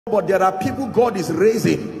But there are people God is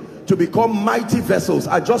raising to become mighty vessels.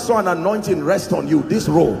 I just saw an anointing rest on you, this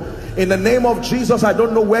role. In the name of Jesus, I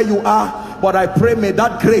don't know where you are, but I pray may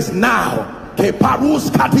that grace now, let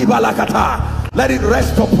it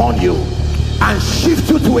rest upon you and shift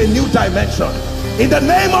you to a new dimension. In the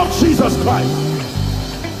name of Jesus Christ.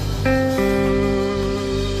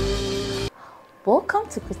 Welcome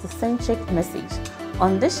to Christocentric Message.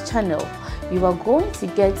 On this channel, you are going to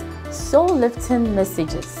get soul-lifting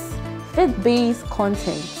messages, faith-based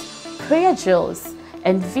content, prayer drills,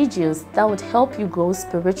 and videos that would help you grow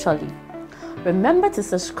spiritually. Remember to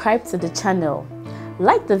subscribe to the channel,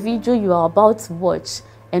 like the video you are about to watch,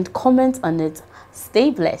 and comment on it. Stay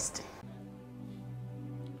blessed.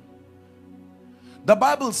 The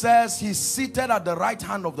Bible says he's seated at the right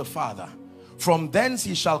hand of the Father. From thence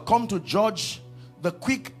he shall come to judge the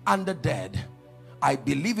quick and the dead. I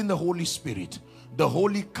believe in the Holy Spirit, the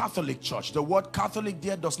Holy Catholic Church. The word Catholic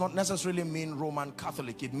there does not necessarily mean Roman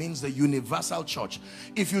Catholic. It means the universal church.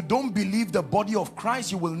 If you don't believe the body of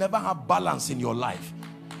Christ, you will never have balance in your life.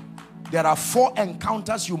 There are 4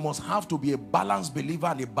 encounters you must have to be a balanced believer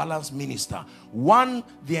and a balanced minister. 1,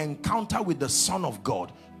 the encounter with the Son of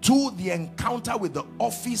God. 2, the encounter with the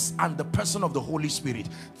office and the person of the Holy Spirit.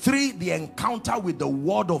 3, the encounter with the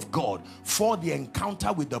Word of God. 4, the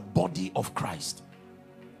encounter with the body of Christ.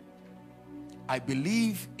 I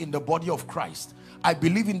believe in the body of Christ. I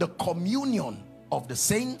believe in the communion of the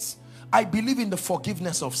saints. I believe in the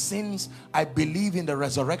forgiveness of sins. I believe in the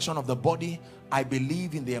resurrection of the body. I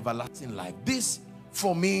believe in the everlasting life. This,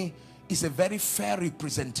 for me, is a very fair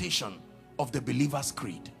representation of the believer's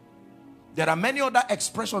creed. There are many other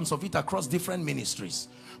expressions of it across different ministries,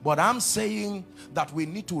 but I'm saying that we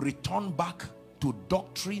need to return back to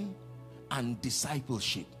doctrine and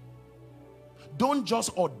discipleship. Don't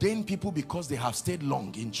just ordain people because they have stayed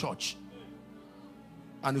long in church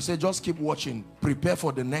and you say just keep watching, prepare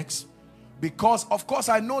for the next. Because of course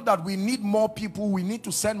I know that we need more people, we need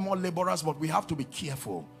to send more laborers, but we have to be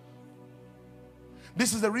careful.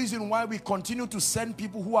 This is the reason why we continue to send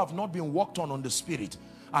people who have not been worked on the spirit,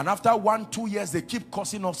 and after 1-2 years they keep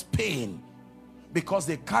causing us pain because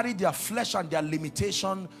they carry their flesh and their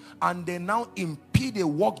limitation, and they now impede a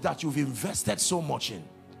work that you've invested so much in.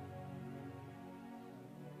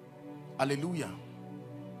 Hallelujah.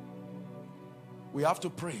 We have to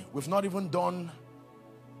pray. We've not even done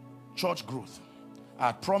church growth. I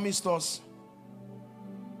had promised us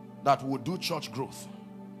that we'll do church growth.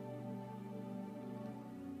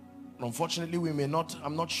 Unfortunately, we may not.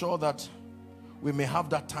 I'm not sure that we may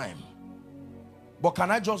have that time. But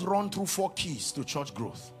can I just run through 4 keys to church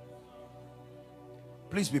growth?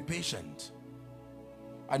 Please be patient.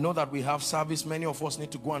 I know that we have service. Many of us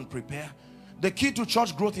need to go and prepare. The key to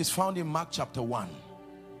church growth is found in Mark chapter 1.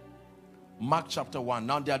 Mark chapter 1.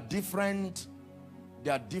 Now there are different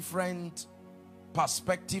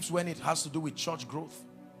perspectives when it has to do with church growth.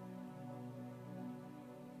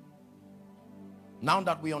 Now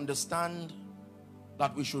that we understand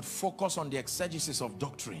that we should focus on the exegesis of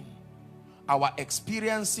doctrine, our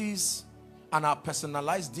experiences and our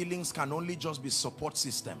personalized dealings can only just be support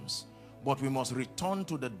systems, but we must return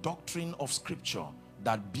to the doctrine of Scripture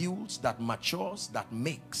that builds, that matures, that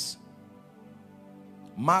makes.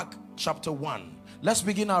 Mark chapter 1. Let's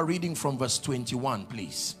begin our reading from verse 21,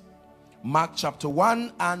 please. Mark chapter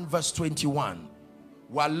 1 and verse 21.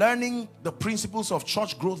 We're learning the principles of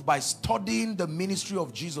church growth by studying the ministry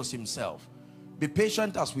of Jesus himself. Be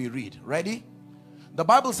patient as we read. Ready? The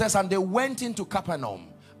Bible says, and they went into Capernaum,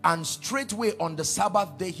 and straightway on the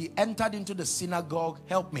Sabbath day he entered into the synagogue.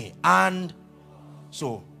 Help me. And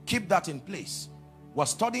so keep that in place. We're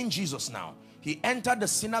studying Jesus now. He entered the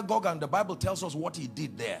synagogue, and the Bible tells us what he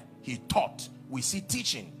did there. He taught. We see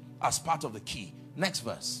teaching as part of the key. Next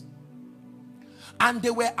verse. And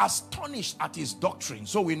they were astonished at his doctrine.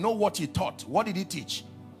 So we know what he taught. What did he teach?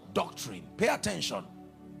 Doctrine. Pay attention.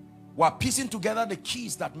 We're piecing together the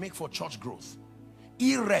keys that make for church growth.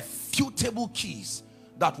 Irrefutable keys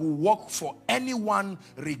that will work for anyone,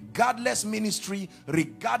 regardless ministry,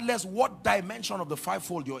 regardless what dimension of the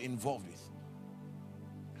fivefold you're involved with.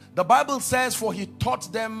 The Bible says, for he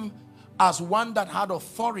taught them as one that had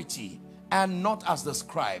authority and not as the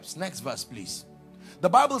scribes. Next verse, please. The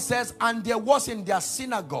Bible says, and there was in their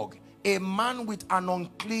synagogue a man with an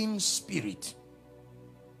unclean spirit.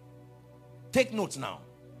 Take note now.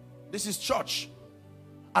 This is church.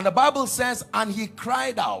 And the Bible says, and he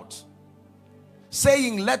cried out,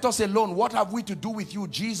 saying, let us alone. What have we to do with you,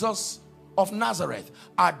 Jesus of Nazareth?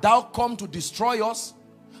 Art thou come to destroy us?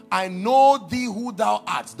 I know thee who thou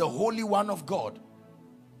art, the Holy One of God.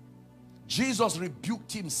 Jesus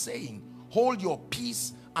rebuked him, saying, hold your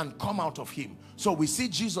peace and come out of him. So we see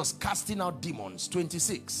Jesus casting out demons.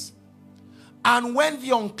 26. And when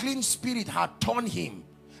the unclean spirit had torn him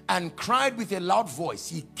and cried with a loud voice,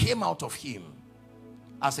 he came out of him.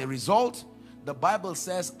 As a result, the Bible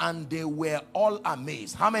says, and they were all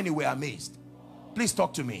amazed. How many were amazed? Please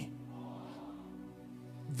talk to me.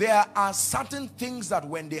 There are certain things that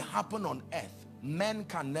when they happen on earth, men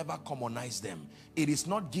can never commonize them. It is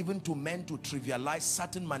not given to men to trivialize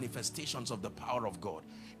certain manifestations of the power of God.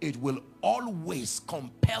 It will always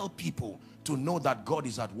compel people to know that God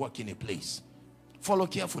is at work in a place. Follow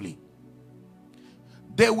carefully.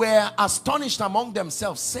 They were astonished among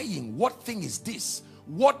themselves, saying, what thing is this?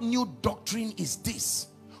 What new doctrine is this?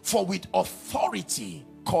 For with authority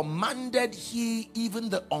commanded he even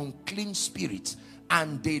the unclean spirits,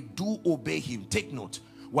 and they do obey him. Take note.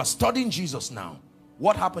 We're studying Jesus now.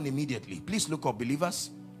 What happened immediately? Please look up,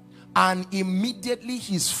 believers. And immediately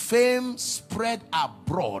his fame spread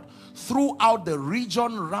abroad throughout the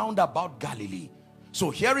region round about Galilee. So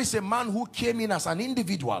here is a man who came in as an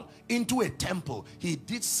individual into a temple. He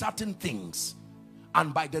did certain things,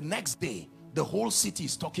 and by the next day the whole city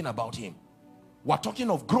is talking about him. We're talking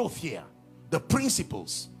of growth here, the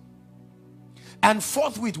principles. And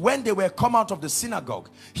forthwith, when they were come out of the synagogue,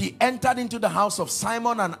 he entered into the house of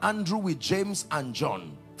Simon and Andrew with James and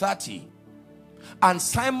John. 30. And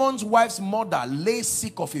Simon's wife's mother lay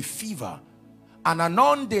sick of a fever, and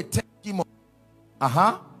anon they take him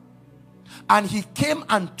up. And he came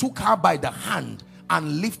and took her by the hand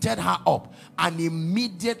and lifted her up, and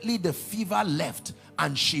immediately the fever left,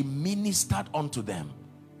 and she ministered unto them.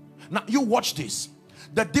 Now you watch this.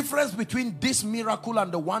 The difference between this miracle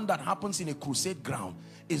and the one that happens in a crusade ground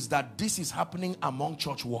is that this is happening among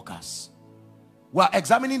church workers. We're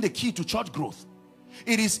examining the key to church growth.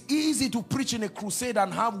 It is easy to preach in a crusade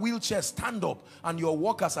and have wheelchairs stand up, and your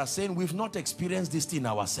workers are saying, we've not experienced this thing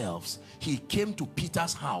ourselves. He came to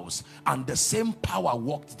Peter's house and the same power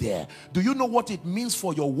worked there. Do you know what it means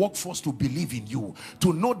for your workforce to believe in you?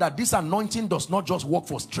 To know that this anointing does not just work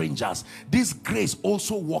for strangers. This grace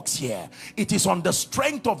also works here. It is on the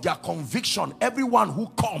strength of their conviction. Everyone who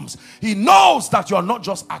comes, he knows that you are not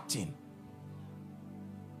just acting.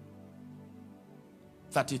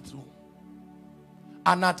 32.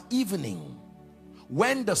 And at evening,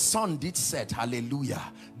 when the sun did set, hallelujah,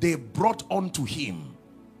 they brought unto him.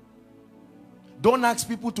 Don't ask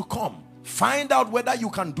people to come. Find out whether you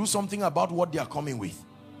can do something about what they are coming with.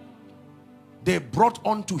 They brought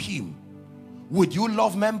unto him. Would you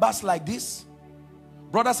love members like this?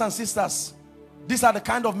 Brothers and sisters, these are the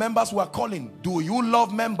kind of members we are calling. Do you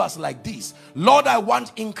love members like this? Lord, I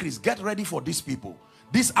want increase. Get ready for these people.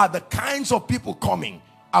 These are the kinds of people coming.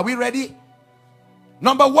 Are we ready?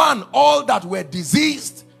 Number one, all that were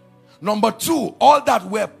diseased. Number two, all that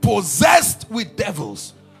were possessed with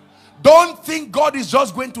devils. Don't think God is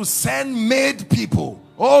just going to send made people.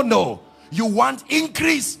 Oh no. You want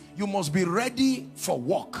increase, you must be ready for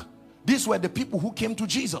work. These were the people who came to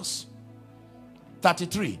Jesus.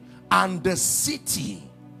 33. And the city,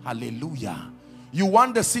 hallelujah. You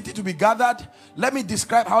want the city to be gathered? Let me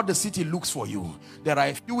describe how the city looks for you. There are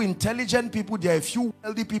a few intelligent people, there are a few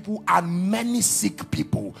wealthy people, and many sick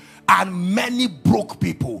people, and many broke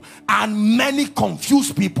people, and many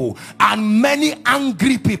confused people, and many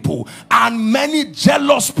angry people, and many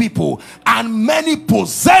jealous people, and many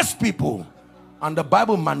possessed people. And the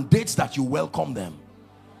Bible mandates that you welcome them.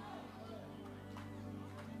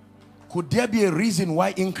 Could there be a reason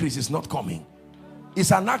why increase is not coming?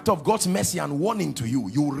 It's an act of God's mercy and warning to you.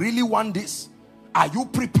 You really want this? Are you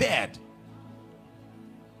prepared?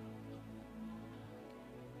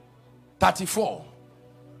 34.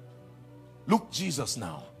 Look, Jesus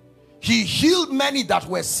now. He healed many that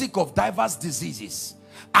were sick of diverse diseases,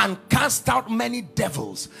 and cast out many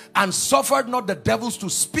devils, and suffered not the devils to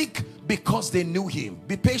speak, because they knew him.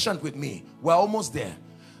 Be patient with me. We're almost there.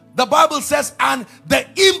 The Bible says, and the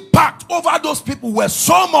impact over those people were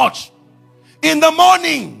so much. In the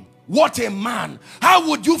morning, what a man. How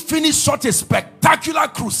would you finish such a spectacular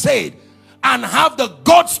crusade and have the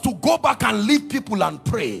guts to go back and leave people and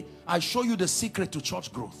pray? I show you the secret to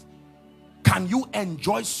church growth. Can you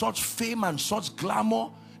enjoy such fame and such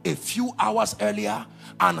glamour a few hours earlier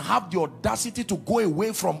and have the audacity to go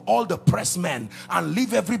away from all the press men and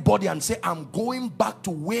leave everybody and say, I'm going back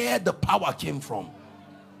to where the power came from?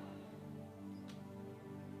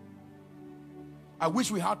 I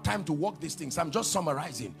wish we had time to walk these things. I'm just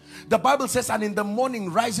summarizing. The Bible says, and in the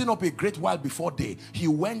morning, rising up a great while before day, he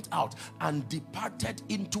went out and departed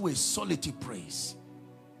into a solitary place.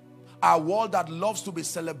 A world that loves to be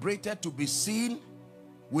celebrated, to be seen.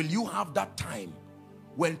 Will you have that time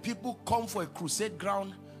when people come for a crusade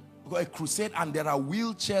ground a crusade and there are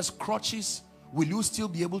wheelchairs, crutches, will you still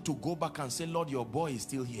be able to go back and say, Lord, your boy is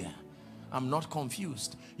still here? I'm not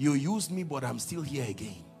confused. You used me, but I'm still here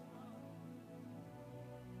again.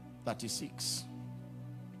 36.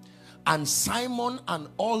 And Simon and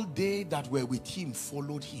all they that were with him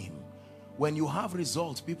followed him. When you have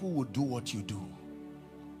results, people will do what you do.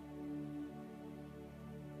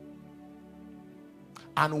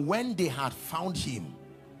 And when they had found him,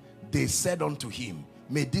 they said unto him,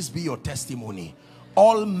 may this be your testimony.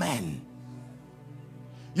 All men.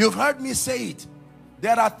 You've heard me say it.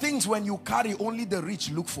 There are things when you carry, only the rich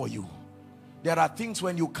look for you. There are things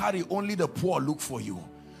when you carry, only the poor look for you.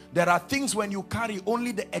 There are things when you carry,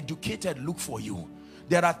 only the educated look for you.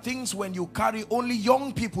 There are things when you carry, only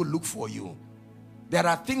young people look for you. There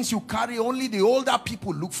are things you carry, only the older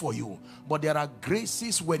people look for you. But there are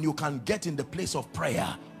graces when you can get in the place of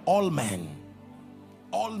prayer. All men,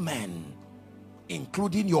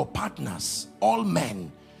 including your partners, all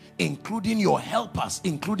men, including your helpers,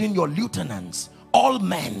 including your lieutenants, all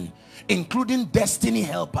men, including destiny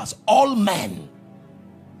helpers, all men,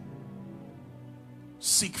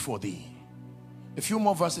 seek for thee. A few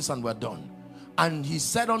more verses and we're done. And he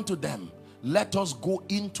said unto them, let us go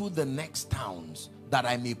into the next towns, that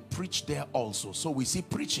I may preach there also. So we see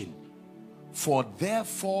preaching. For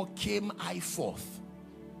therefore came I forth.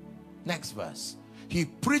 Next verse. He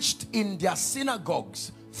preached in their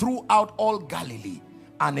synagogues throughout all Galilee.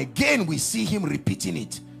 And again we see him repeating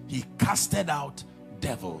it. He casted out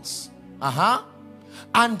devils.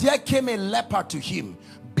 And there came a leper to him,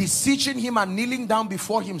 beseeching him and kneeling down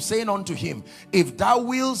before him, saying unto him, if thou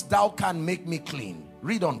wilt, thou can make me clean.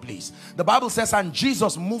 Read on, please. The Bible says, and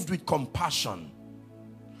Jesus, moved with compassion,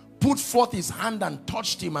 put forth his hand and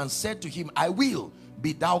touched him and said to him, I will,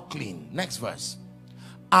 be thou clean. Next verse.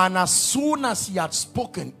 And as soon as he had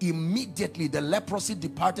spoken, immediately the leprosy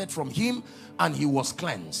departed from him, and he was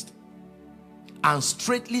cleansed. And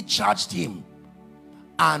straightly charged him,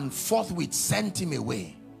 and forthwith sent him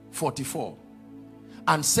away. 44.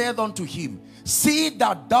 And said unto him, see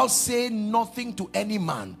that thou say nothing to any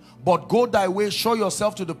man, but go thy way, show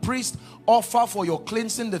yourself to the priest, offer for your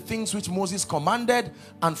cleansing the things which Moses commanded,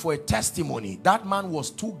 and for a testimony. That man was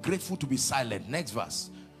too grateful to be silent. Next verse.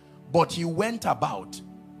 But he went about.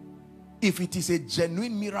 If it is a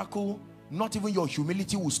genuine miracle, not even your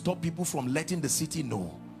humility will stop people from letting the city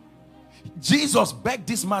know. Jesus begged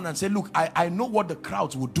this man and said, look, I know what the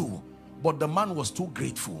crowds would do, but the man was too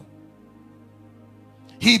grateful.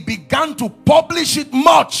 He began to publish it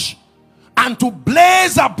much and to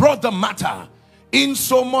blaze abroad the matter, in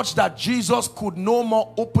so much that Jesus could no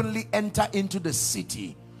more openly enter into the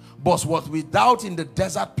city, but was without in the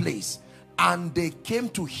desert place. And they came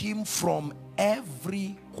to him from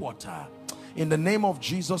every quarter. In the name of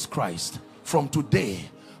Jesus Christ, from today,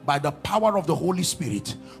 by the power of the Holy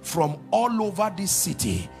Spirit, from all over this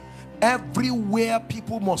city, everywhere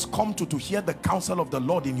people must come to hear the counsel of the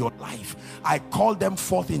Lord in your life, I call them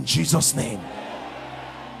forth in Jesus' name.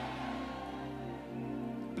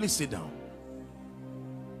 Please sit down.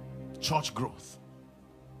 Church growth.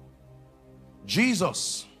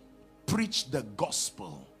 Jesus preached the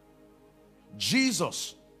gospel.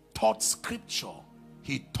 Jesus taught scripture.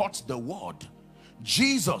 He taught the word.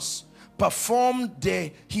 Jesus performed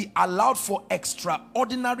he allowed for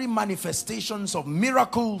extraordinary manifestations of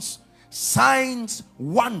miracles, signs,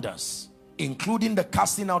 wonders, including the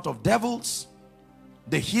casting out of devils,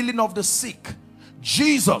 the healing of the sick.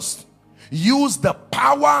 Jesus used the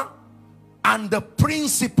power and the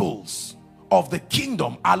principles of the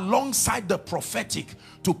kingdom alongside the prophetic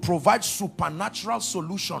to provide supernatural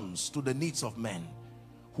solutions to the needs of men.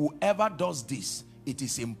 Whoever does this, it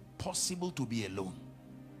is impossible to be alone.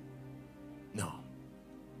 No.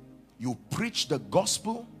 You preach the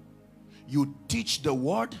gospel, you teach the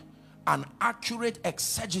word, an accurate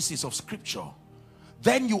exegesis of scripture.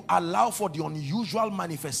 Then you allow for the unusual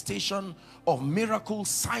manifestation of miracles,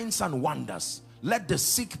 signs and wonders. Let the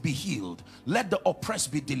sick be healed. Let the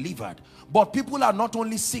oppressed be delivered. But people are not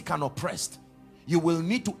only sick and oppressed. You will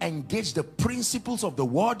need to engage the principles of the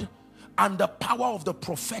word and the power of the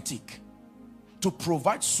prophetic to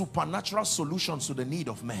provide supernatural solutions to the need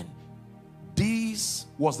of men. This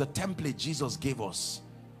was the template Jesus gave us.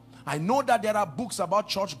 I know that there are books about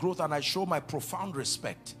church growth and I show my profound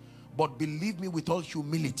respect. But believe me, with all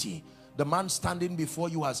humility, the man standing before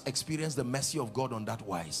you has experienced the mercy of God on that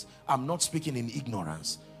wise. I'm not speaking in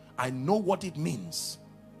ignorance. I know what it means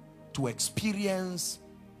to experience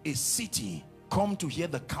a city come to hear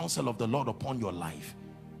the counsel of the Lord upon your life.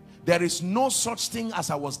 There is no such thing as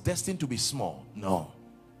I was destined to be small. No.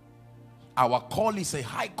 Our call is a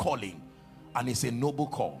high calling and it's a noble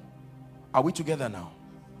call. Are we together now?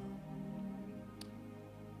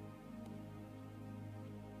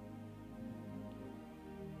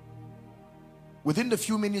 Within the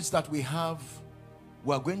few minutes that we have,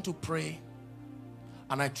 we are going to pray,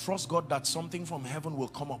 and I trust God that something from heaven will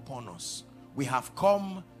come upon us. We have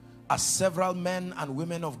come as several men and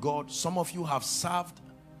women of God. Some of you have served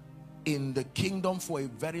in the kingdom for a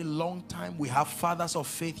very long time. We have fathers of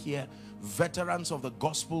faith here, veterans of the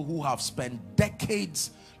gospel who have spent decades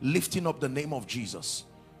lifting up the name of Jesus.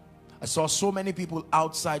 I saw so many people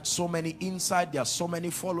outside, so many inside. There are so many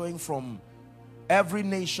following from every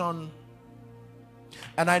nation.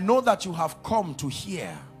 And I know that you have come to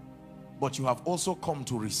hear, but you have also come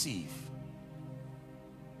to receive.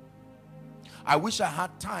 I wish I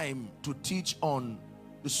had time to teach on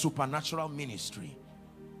the supernatural ministry,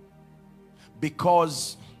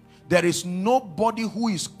 because there is nobody who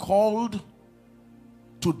is called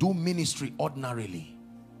to do ministry ordinarily.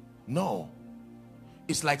 No.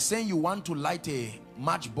 It's like saying you want to light a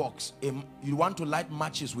matchbox, you want to light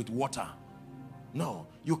matches with water. No,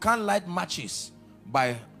 you can't light matches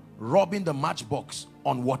by rubbing the matchbox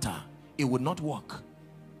on water. It would not work.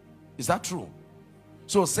 Is that true?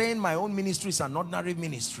 So saying my own ministry is an ordinary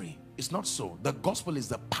ministry, it's not so. The gospel is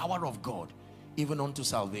the power of God even unto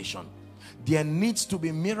salvation. There needs to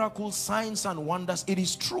be miracles, signs and wonders. It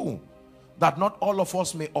is true that not all of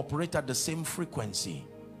us may operate at the same frequency,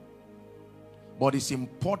 but it's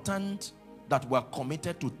important that we're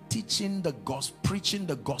committed to teaching the gospel, preaching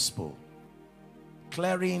the gospel,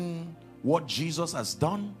 clearing what Jesus has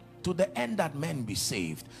done to the end that men be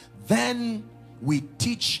saved. Then we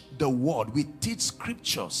teach the word, we teach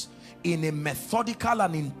scriptures in a methodical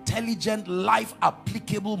and intelligent, life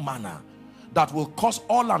applicable manner that will cause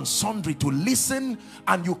all and sundry to listen,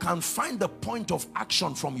 and you can find the point of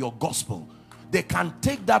action from your gospel. They can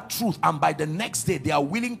take that truth and by the next day they are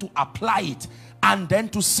willing to apply it, and then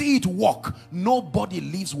to see it work. Nobody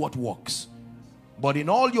leaves what works. But in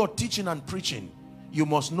all your teaching and preaching, you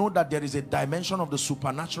must know that there is a dimension of the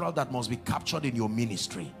supernatural that must be captured in your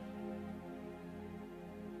ministry.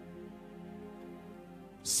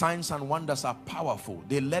 Signs and wonders are powerful.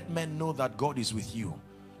 They let men know that God is with you.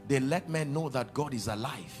 They let men know that God is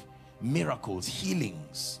alive. Miracles,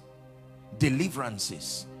 healings,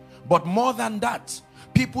 deliverances. But more than that,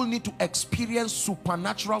 people need to experience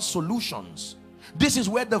supernatural solutions. This is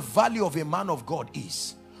where the value of a man of God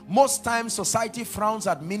is. Most times society frowns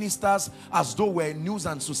at ministers as though we're a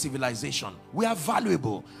nuisance to civilization. We are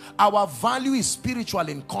valuable. Our value is spiritual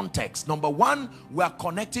in context. Number one, we are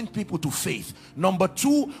connecting people to faith. Number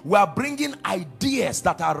two, we are bringing ideas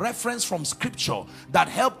that are referenced from scripture that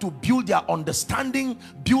help to build their understanding,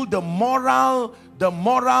 build the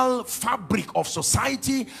moral fabric of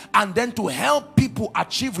society, and then to help people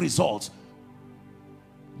achieve results.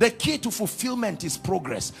 The key to fulfillment is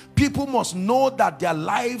progress. People must know that their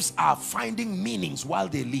lives are finding meanings while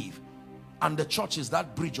they live. And the church is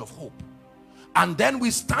that bridge of hope. And then we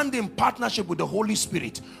stand in partnership with the Holy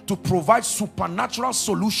Spirit to provide supernatural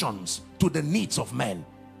solutions to the needs of men.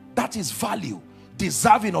 That is value,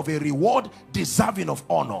 deserving of a reward, deserving of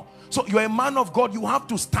honor. So you're a man of God, you have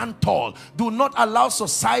to stand tall. Do not allow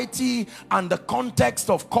society and the context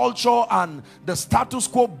of culture and the status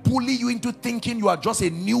quo bully you into thinking you are just a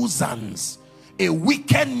nuisance, a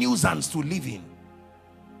wicked nuisance to live in.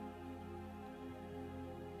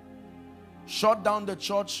 Shut down the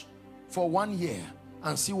church for 1 year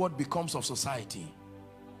and see what becomes of society.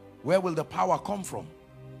 Where will the power come from?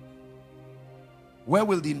 Where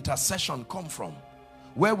will the intercession come from?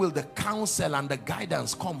 Where will the counsel and the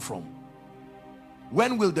guidance come from?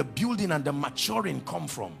 When will the building and the maturing come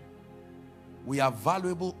from? We are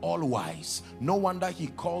valuable, all wise. No wonder he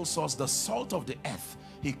calls us the salt of the earth.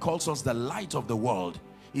 He calls us the light of the world.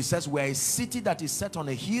 He says we are a city that is set on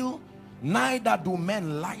a hill, neither do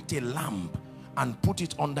men light a lamp and put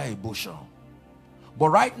it under a bushel. But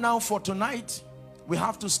right now, for tonight, we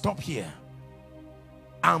have to stop here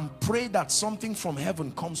and pray that something from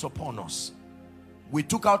heaven comes upon us. We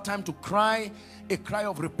took our time to cry a cry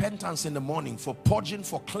of repentance in the morning, for purging,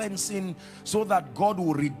 for cleansing, so that God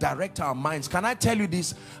will redirect our minds. Can I tell you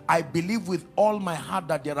this? I believe with all my heart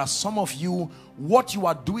that there are some of you, what you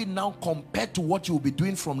are doing now compared to what you will be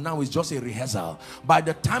doing from now is just a rehearsal. By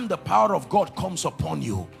the time the power of God comes upon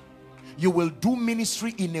you, you will do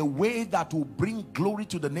ministry in a way that will bring glory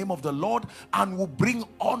to the name of the Lord and will bring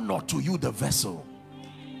honor to you, the vessel.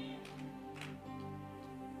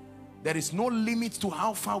 There is no limit to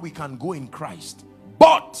how far we can go in Christ.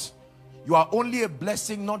 But you are only a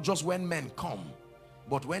blessing not just when men come,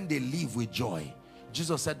 but when they leave with joy.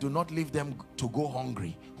 Jesus said, do not leave them to go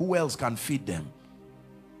hungry. Who else can feed them?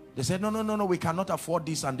 They said, no, no, no, no, we cannot afford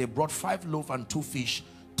this. And they brought 5 loaves and 2 fish,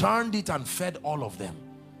 turned it and fed all of them.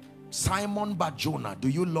 Simon Bar-Jonah, do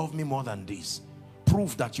you love me more than this?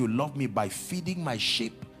 Prove that you love me by feeding my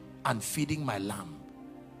sheep and feeding my lamb.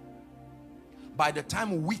 By the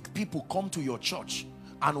time weak people come to your church,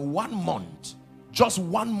 and 1 month, just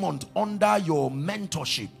 1 month under your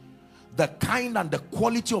mentorship, the kind and the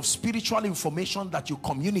quality of spiritual information that you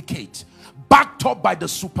communicate, backed up by the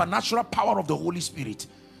supernatural power of the Holy Spirit,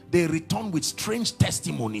 they return with strange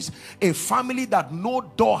testimonies. A family that no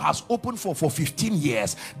door has opened for 15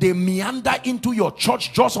 years, they meander into your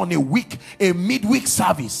church just on a midweek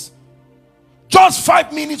service. Just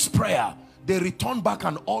 5 minutes prayer. They return back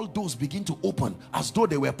and all doors begin to open as though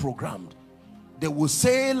they were programmed. They will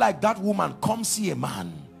say like that woman, come see a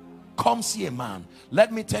man. Come see a man.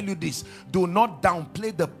 Let me tell you this. Do not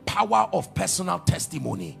downplay the power of personal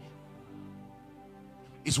testimony.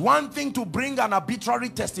 It's one thing to bring an arbitrary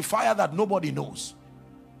testifier that nobody knows.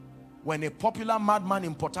 When a popular madman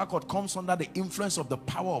in Port Harcourt comes under the influence of the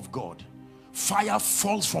power of God, fire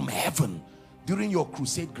falls from heaven during your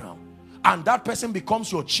crusade ground, and that person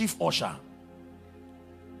becomes your chief usher.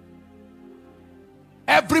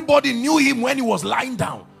 Everybody knew him when he was lying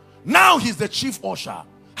down. Now he's the chief usher.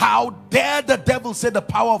 How dare the devil say the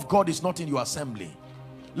power of God is not in your assembly?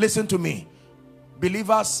 Listen to me.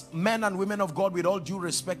 Believers, men and women of God, with all due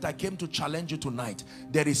respect, I came to challenge you tonight.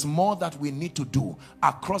 There is more that we need to do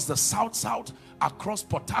across the South, across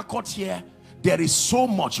Port Harcourt here. There is so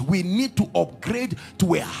much. We need to upgrade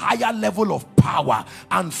to a higher level of power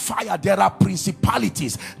and fire. There are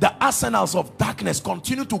principalities. The arsenals of darkness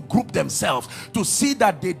continue to group themselves to see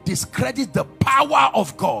that they discredit the power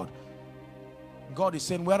of God. God is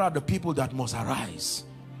saying, where are the people that must arise?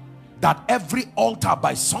 That every altar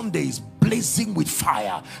by Sunday is blazing with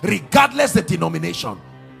fire, regardless the denomination.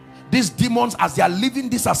 These demons, as they are leaving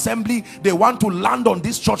this assembly, they want to land on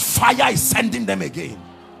this church. Fire is sending them again.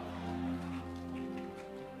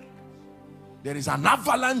 There is an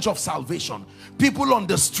avalanche of salvation. People on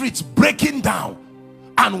the streets breaking down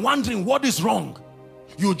and wondering what is wrong.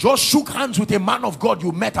 You just shook hands with a man of God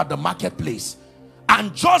you met at the marketplace,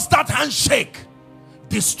 and just that handshake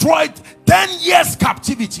destroyed 10 years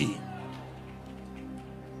captivity.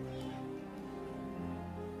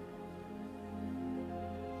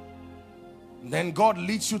 Then God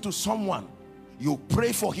leads you to someone, you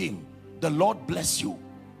pray for him, the Lord bless you,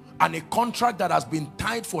 and a contract that has been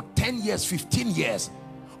tied for 10 years, 15 years,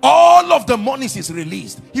 all of the monies is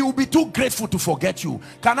released. He will be too grateful to forget you.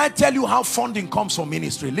 Can I tell you how funding comes from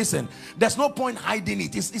ministry? Listen, there's no point hiding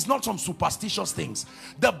it. It's not some superstitious things.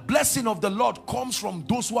 The blessing of the Lord comes from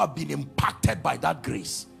those who have been impacted by that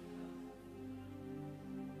grace.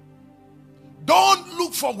 Don't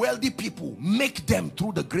look for wealthy people. Make them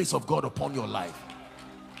through the grace of God upon your life.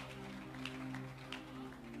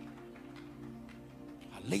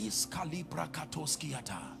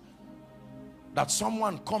 That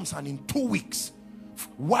someone comes and in 2 weeks,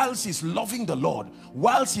 whilst he's loving the Lord,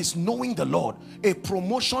 whilst he's knowing the Lord, a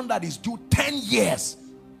promotion that is due 10 years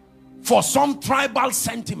for some tribal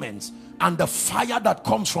sentiments, and the fire that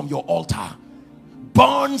comes from your altar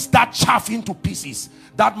burns that chaff into pieces.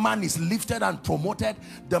 That man is lifted and promoted.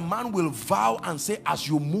 The man will vow and say, as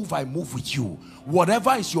you move, I move with you.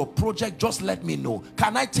 Whatever is your project, just let me know.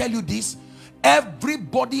 Can I tell you this?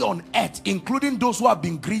 Everybody on earth, including those who have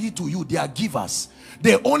been greedy to you, they are givers.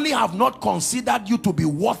 They only have not considered you to be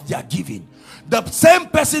worth their giving. The same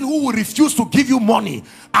person who will refuse to give you money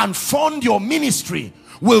and fund your ministry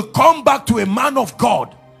will come back to a man of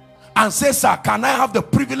God and say, sir, can I have the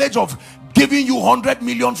privilege of giving you 100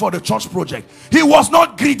 million for the church project? He was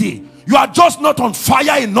not greedy. You are just not on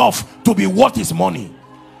fire enough to be worth his money.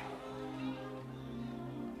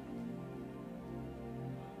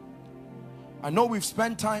 I know we've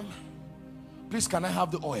spent time. Please, can I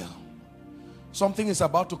have the oil? Something is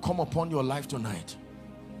about to come upon your life tonight.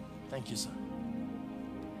 Thank you, sir.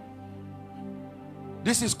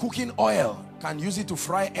 This is cooking oil. Can use it to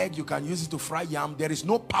fry egg. You can use it to fry yam. There is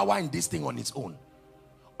no power in this thing on its own.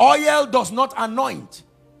 Oil does not anoint.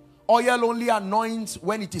 Oil only anoints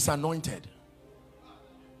when it is anointed.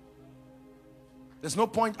 There's no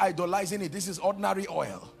point idolizing it. This is ordinary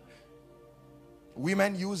oil.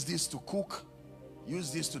 Women use this to cook,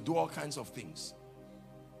 use this to do all kinds of things.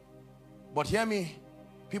 But hear me,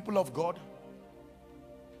 people of God,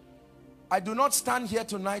 I do not stand here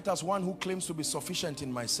tonight as one who claims to be sufficient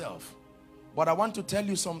in myself, but I want to tell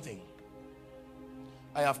you something.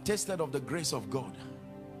 I have tasted of the grace of God.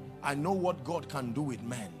 I know what God can do with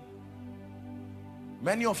men.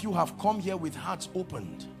 Many of you have come here with hearts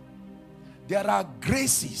opened. There are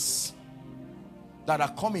graces that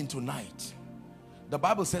are coming tonight, the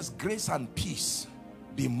Bible says grace and peace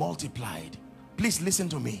be multiplied. Please listen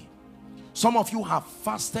to me. Some of you have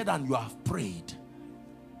fasted and you have prayed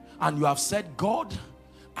and you have said, God,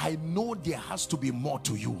 I know there has to be more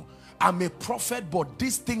to you. I'm a prophet, but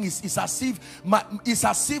this thing is as if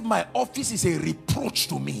my office is a reproach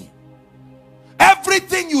to me.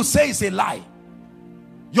 Everything you say is a lie.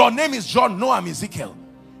 Your name is John. No, I'm Ezekiel.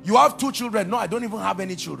 You have 2 children. No, I don't even have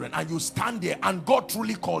any children. And you stand there and God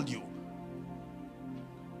truly called you.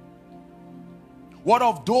 What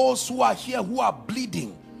of those who are here who are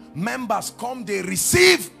bleeding? Members come, they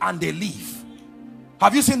receive and they leave.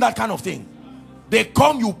 Have you seen that kind of thing? They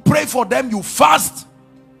come, you pray for them, you fast,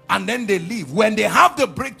 and then they leave. When they have the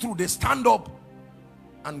breakthrough, they stand up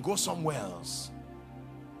and go somewhere else.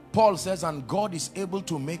 Paul says, and God is able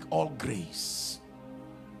to make all grace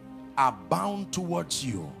abound towards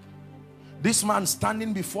you. This man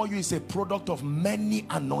standing before you is a product of many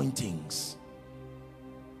anointings.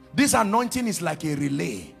 This anointing is like a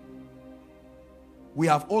relay. We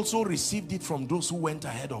have also received it from those who went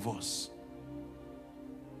ahead of us.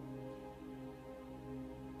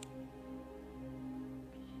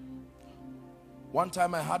 One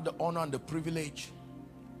time I had the honor and the privilege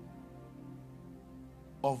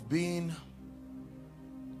of being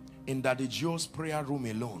in Daddy Joe's prayer room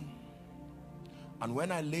alone. And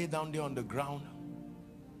when I lay down there on the ground,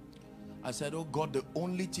 I said, oh God, the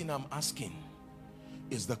only thing I'm asking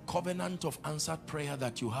is the covenant of answered prayer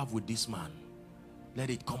that you have with this man. Let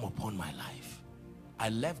it come upon my life. I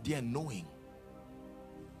left there knowing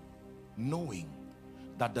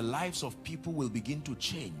that the lives of people will begin to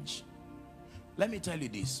change. Let me tell you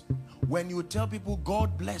this. When you tell people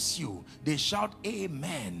God bless you, they shout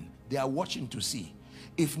amen. They are watching to see.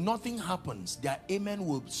 If nothing happens, their amen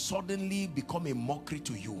will suddenly become a mockery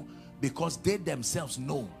to you, because they themselves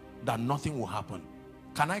know that nothing will happen.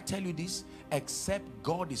 Can I tell you this? Except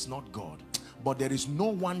God is not God, but there is no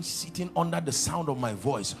one sitting under the sound of my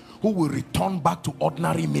voice who will return back to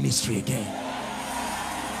ordinary ministry again.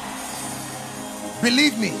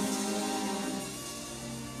 Believe me.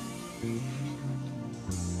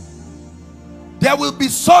 There will be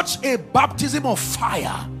such a baptism of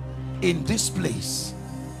fire in this place.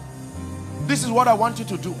 This is what I want you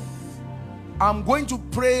to do. I'm going to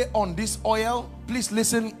pray on this oil. Please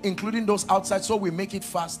listen, including those outside, so we make it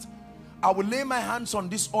fast. I will lay my hands on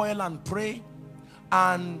this oil and pray,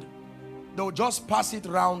 and they'll just pass it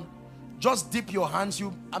around. Just dip your hands.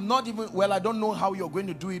 I'm not even, well, I don't know how you're going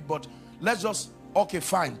to do it, but let's just, okay,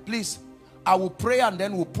 fine. Please, I will pray and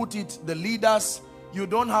then we'll put it, the leaders, you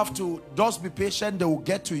don't have to, just be patient, they will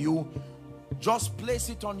get to you. Just place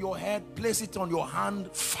it on your head, place it on your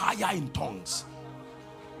hand, fire in tongues.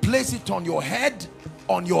 Place it on your head,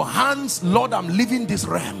 on your hands. Lord, I'm living this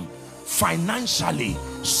realm financially,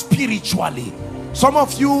 spiritually. Some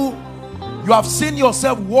of you have seen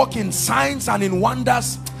yourself walk in signs and in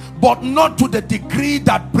wonders, but not to the degree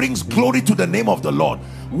that brings glory to the name of the Lord.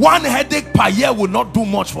 One headache per year will not do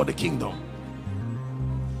much for the kingdom.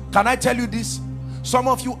 Can I tell you this? Some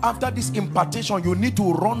of you, after this impartation, you need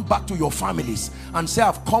to run back to your families and say,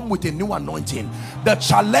 I've come with a new anointing. The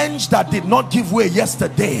challenge that did not give way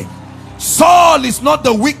yesterday. Saul is not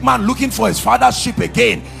the weak man looking for his father's sheep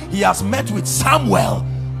again. He has met with Samuel.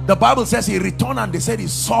 The Bible says he returned and they said,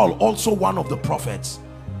 is Saul also one of the prophets?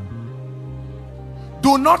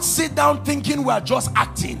 Do not sit down thinking we are just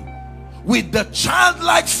acting. With the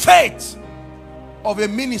childlike faith of a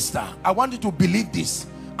minister, I want you to believe this,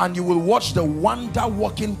 and you will watch the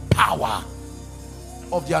wonder-working power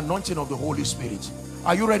of the anointing of the Holy Spirit.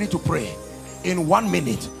 Are you ready to pray? In 1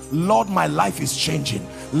 minute, Lord, my life is changing.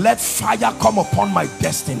 Let fire come upon my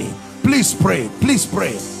destiny. Please pray, please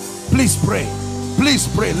pray, please pray, please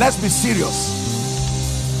pray. Let's be serious.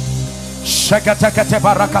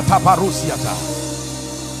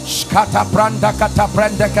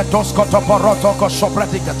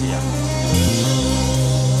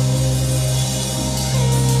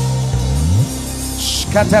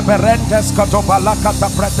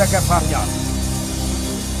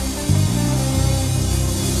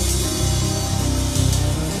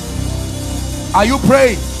 Are you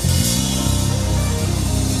praying?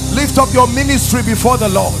 Lift up your ministry before the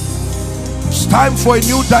Lord. It's time for a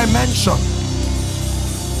new dimension.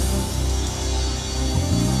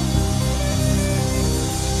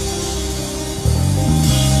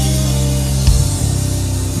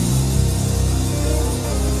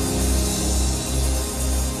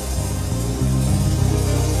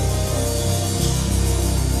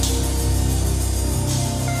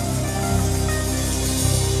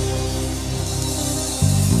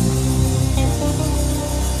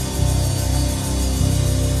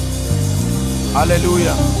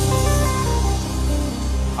 Hallelujah.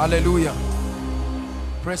 Hallelujah.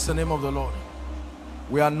 Praise the name of the Lord.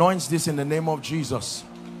 We anoint this in the name of Jesus.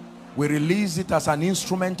 We release it as an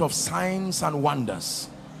instrument of signs and wonders.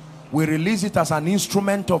 We release it as an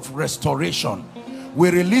instrument of restoration. We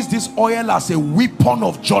release this oil as a weapon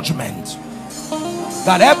of judgment.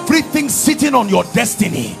 That everything sitting on your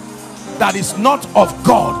destiny that is not of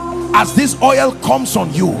God, as this oil comes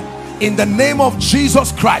on you, in the name of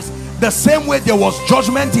Jesus Christ, the same way there was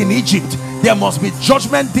judgment in Egypt, there must be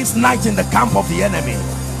judgment this night in the camp of the enemy.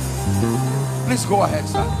 Please go ahead,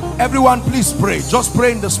 sir. Everyone, please pray. Just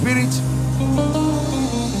pray in the spirit.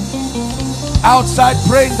 Outside,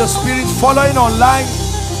 pray in the spirit. Following online,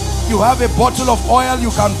 you have a bottle of oil, you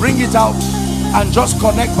can bring it out and just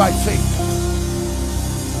connect by faith.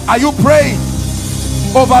 Are you praying?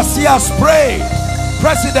 Overseers, pray.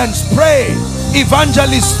 Presidents, pray.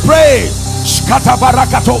 Evangelists, pray.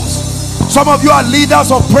 Some of you are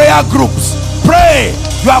leaders of prayer groups. Pray.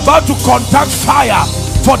 You are about to contact fire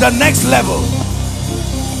for the next level.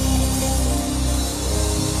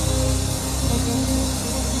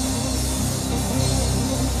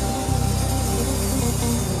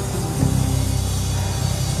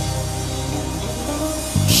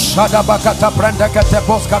 Shadabakata brandakate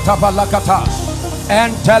boskata balakata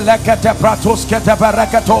entelekete pratuskete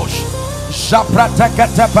bereketosh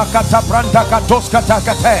japratekete bakata brandakatoskata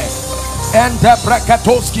kate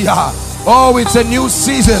endebreketoskia. Oh, it's a new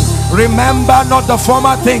season. Remember not the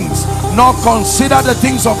former things, nor consider the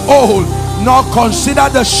things of old, nor consider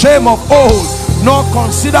the shame of old, nor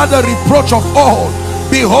consider the reproach of old.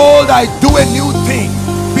 Behold, I do a new thing.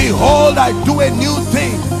 Behold, I do a new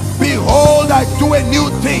thing. Behold, I do a new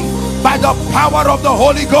thing. By the power of the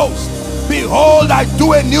Holy Ghost, behold, I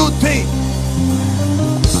do a new thing.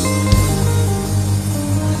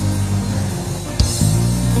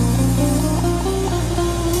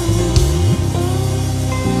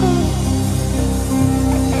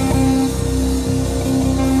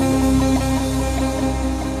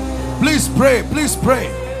 Please pray, please pray.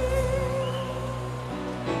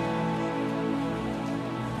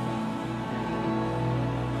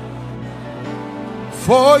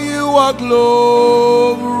 For you are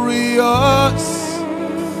glorious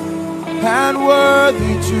and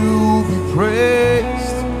worthy to be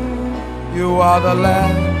praised. You are the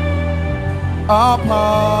Lamb upon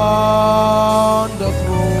the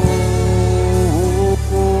throne,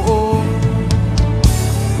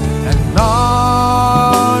 and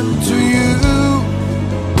unto you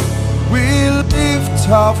we lift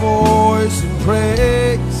our voice in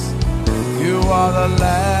praise. You are the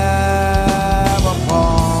Lamb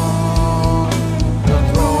upon the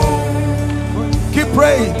throne. Keep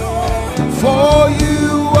praying. For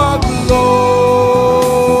you are glorious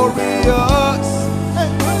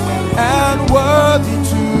and worthy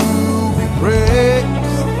to be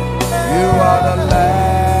praised. You are the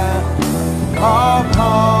Lamb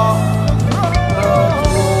upon the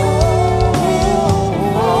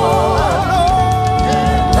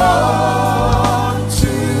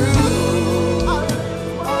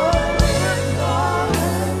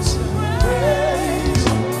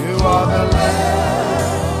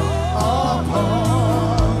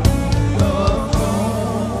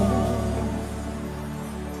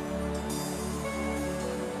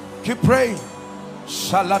keep praying.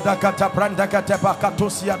 Shaladakata brandakata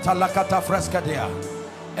bakatusia talakata freskadea.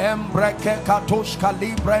 Embreke katoshka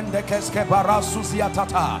librendekeske barasusia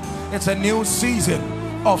tata. It's a new season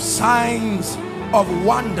of signs, of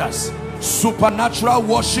wonders, supernatural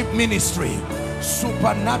worship ministry,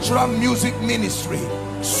 supernatural music ministry,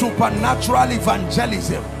 supernatural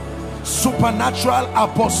evangelism, supernatural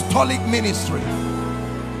apostolic ministry.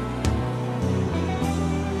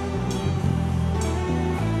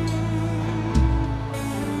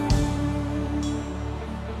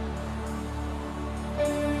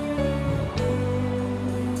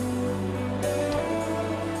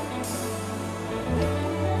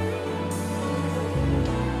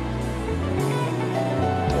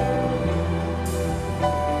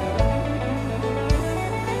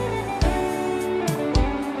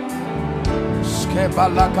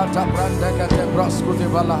 Balakata brandekate braskuti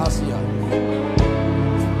balahasia.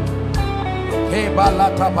 He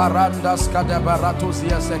balata barandas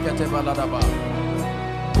kadebaratuzia sekete baladaba.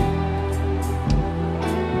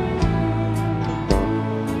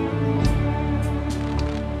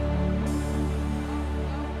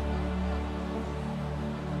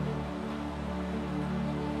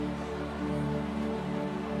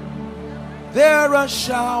 There are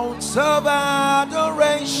shouts of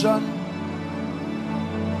adoration.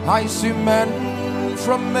 I see men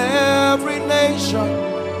from every nation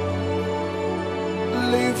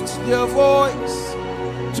lift their voice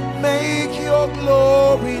to make your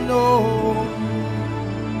glory known,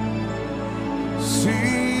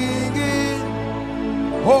 singing,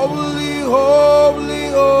 holy, holy,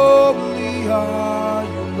 holy are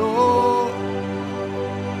you, Lord.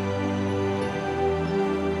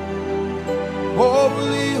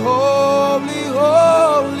 Holy, holy,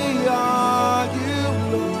 holy are you,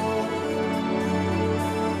 Lord.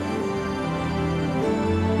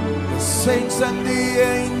 The saints and the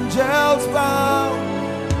angels bow,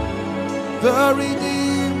 the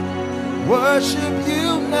redeemed worship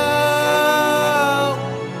you now.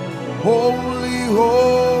 Holy,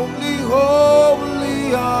 holy,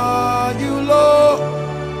 holy are you, Lord.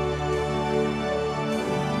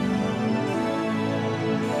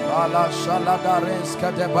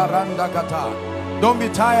 Don't be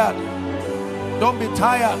tired. Don't be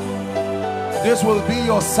tired. This will be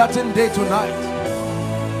your certain day tonight.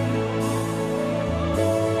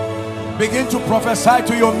 Begin to prophesy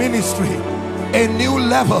to your ministry a new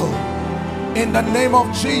level in the name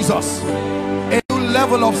of Jesus, a new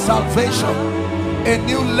level of salvation, a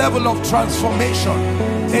new level of transformation,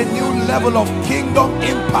 a new level of kingdom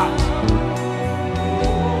impact.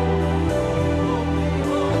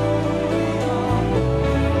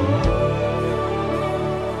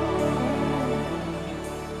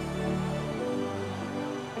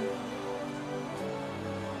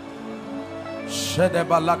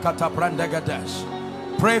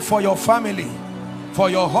 Pray for your family, for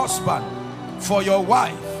your husband, for your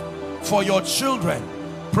wife, for your children.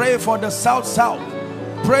 Pray for the South.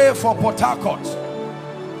 Pray for Port Harcourt,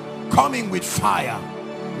 coming with fire,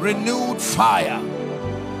 renewed fire.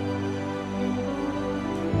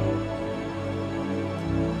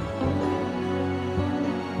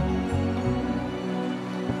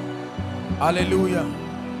 Hallelujah.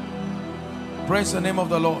 Praise the name of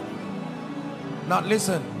the Lord. Now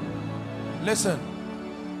listen,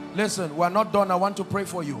 we're not done. I want to pray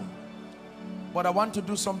for you, but I want to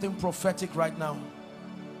do something prophetic right now.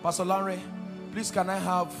 Pastor Lanre, please can I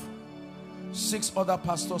have 6 other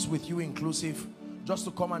pastors with you inclusive, just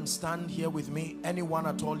to come and stand here with me, anyone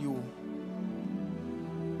at all you.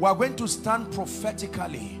 We are going to stand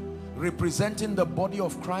prophetically representing the body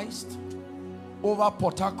of Christ over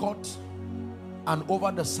Port Harcourt and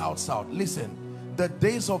over the South. Listen, the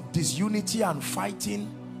days of disunity and fighting,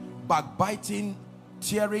 backbiting,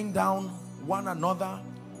 tearing down one another,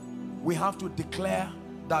 we have to declare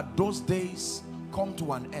that those days come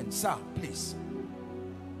to an end. Sir, please.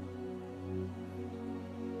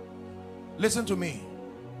 Listen to me.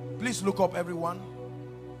 Please look up, everyone.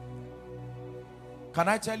 Can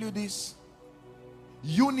I tell you this?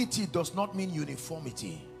 Unity does not mean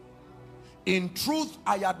uniformity. In truth,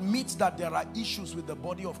 I admit that there are issues with the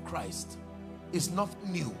body of Christ. It's not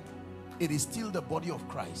new. It is still the body of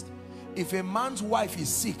Christ. If a man's wife is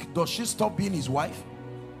sick, does she stop being his wife?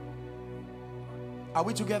 Are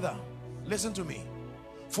we together? Listen to me.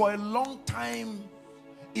 For a long time,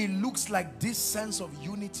 it looks like this sense of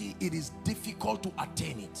unity, it is difficult to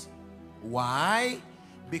attain it. Why?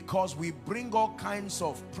 Because we bring all kinds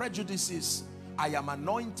of prejudices. I am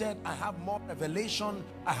anointed, I have more revelation,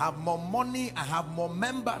 I have more money, I have more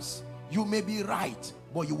members. You may be right,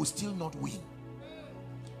 but you will still not win.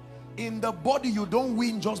 In the body, you don't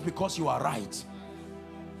win just because you are right.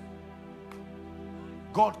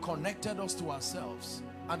 God connected us to ourselves.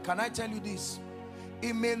 And can I tell you this?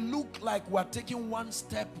 It may look like we're taking one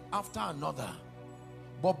step after another,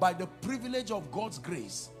 but by the privilege of God's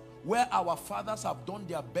grace, where our fathers have done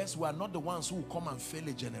their best, we are not the ones who will come and fail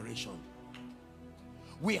a generation.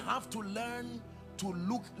 We have to learn to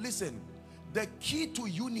look. Listen, the key to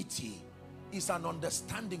unity is an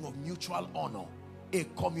understanding of mutual honor, a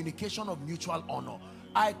communication of mutual honor.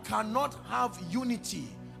 I cannot have unity.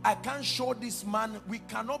 I can't show this man, we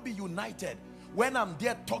cannot be united when I'm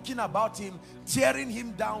there talking about him, tearing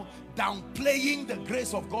him down, downplaying the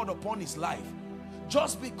grace of God upon his life.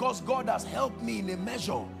 Just because God has helped me in a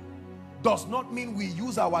measure does not mean we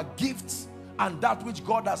use our gifts and that which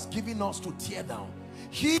God has given us to tear down.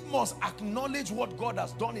 He must acknowledge what God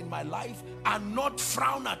has done in my life and not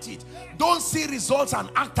frown at it. Don't see results and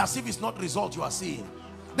act as if it's not result you are seeing.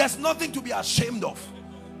 There's nothing to be ashamed of.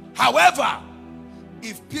 However,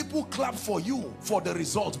 if people clap for you for the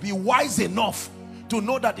results, be wise enough to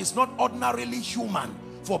know that it's not ordinarily human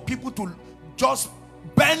for people to just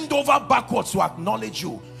bend over backwards to acknowledge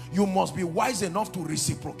you. You must be wise enough to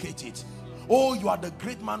reciprocate it. Oh, you are the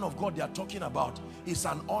great man of God they are talking about. It's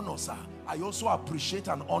an honor, sir. I also appreciate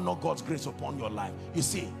and honor God's grace upon your life. You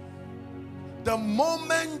see, the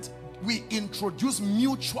moment we introduce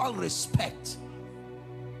mutual respect,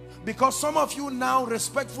 Because some of you now,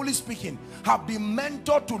 respectfully speaking, have been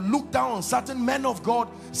mentored to look down on certain men of God,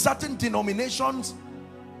 certain denominations.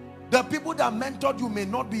 The people that mentored you may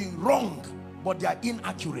not be wrong, but they are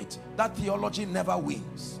inaccurate. That theology never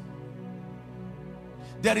wins.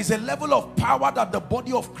 There is a level of power that the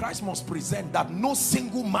body of Christ must present that no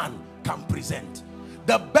single man can present.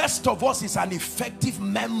 The best of us is an effective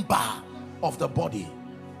member of the body.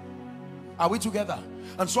 Are we together?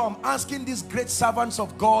 And so I'm asking these great servants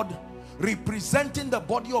of God, representing the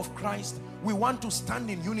body of Christ, we want to stand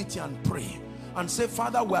in unity and pray and say,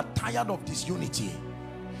 Father, we are tired of disunity.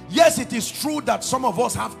 Yes, it is true that some of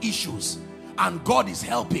us have issues and God is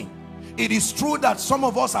helping. It is true that some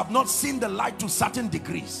of us have not seen the light to certain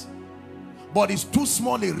degrees, but it's too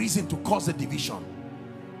small a reason to cause a division.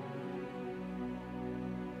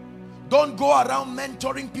 Don't go around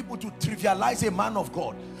mentoring people to trivialize a man of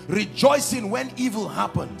God, rejoicing when evil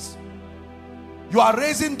happens. You are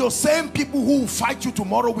raising those same people who will fight you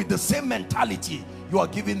tomorrow with the same mentality you are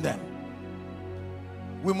giving them.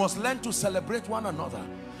 We must learn to celebrate one another.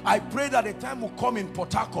 I pray that a time will come in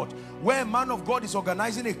Port Harcourt where a man of God is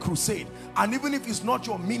organizing a crusade, and even if it's not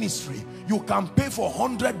your ministry, you can pay for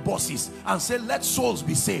 100 buses and say, let souls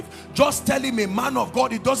be saved. Just tell him, a man of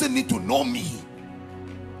God, he doesn't need to know me.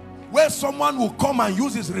 Where someone will come and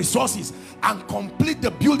use his resources and complete the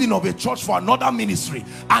building of a church for another ministry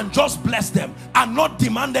and just bless them and not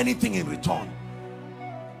demand anything in return.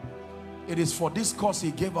 It is for this cause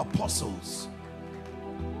he gave apostles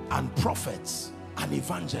and prophets and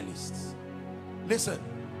evangelists. Listen,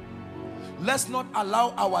 let's not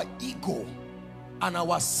allow our ego and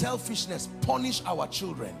our selfishness punish our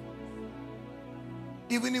children.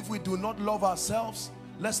 Even if we do not love ourselves,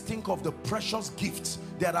 let's think of the precious gifts.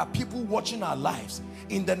 There are people watching our lives.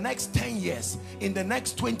 In the next 10 years, in the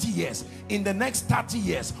next 20 years, in the next 30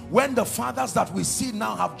 years, when the fathers that we see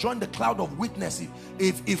now have joined the cloud of witnesses,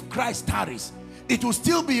 if Christ tarries, it will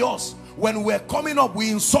still be us. When we're coming up,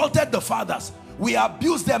 we insulted the fathers, we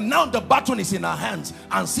abused them. Now the baton is in our hands,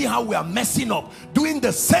 and see how we are messing up, doing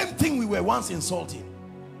the same thing we were once insulting.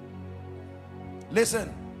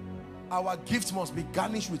 Listen, our gifts must be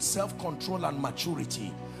garnished with self-control and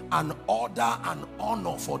maturity and order and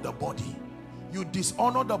honor for the body. You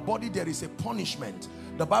dishonor the body, there is a punishment.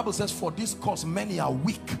 The Bible says, for this cause many are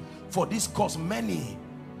weak. For this cause many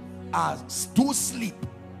do sleep.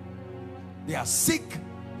 They are sick,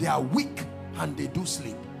 they are weak, and they do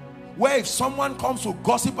sleep. Where if someone comes to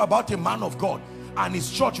gossip about a man of God and his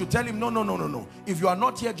church, you tell him, no. If you are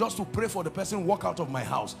not here just to pray for the person, walk out of my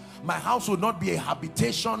house. My house will not be a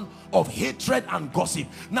habitation of hatred and gossip.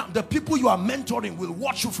 Now, the people you are mentoring will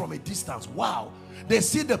watch you from a distance. Wow. They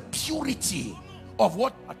see the purity of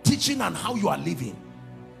what you are teaching and how you are living.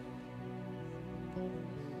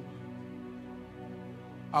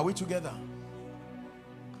 Are we together?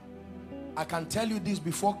 I can tell you this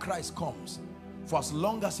before Christ comes. For as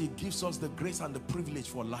long as he gives us the grace and the privilege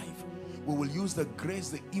for life, we will use the grace,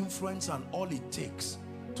 the influence, and all it takes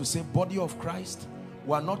to say, body of Christ,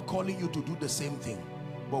 we are not calling you to do the same thing,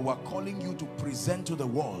 but we are calling you to present to the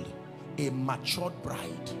world a matured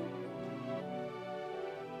bride.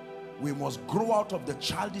 We must grow out of the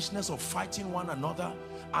childishness of fighting one another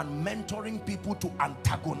and mentoring people to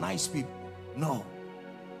antagonize people. No.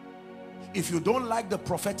 If you don't like the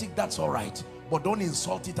prophetic, that's all right, but don't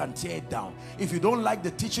insult it and tear it down. If you don't like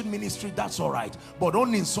the teaching ministry, that's all right, but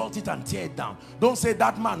don't insult it and tear it down. Don't say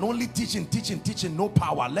that man only teaching, no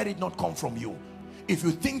power. Let it not come from you. If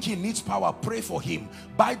you think he needs power, pray for him.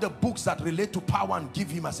 Buy the books that relate to power and give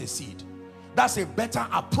him as a seed. That's a better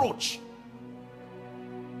approach.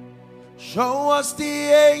 Show us the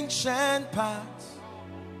ancient path.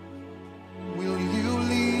 Will you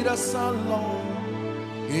lead us along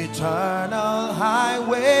eternal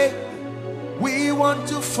highway? We want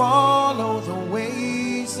to follow the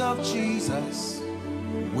ways of Jesus.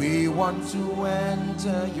 We want to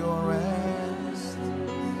enter your rest.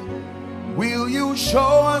 Will you show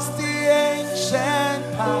us the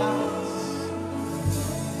ancient path?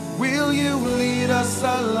 Will you lead us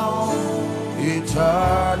along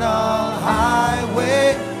eternal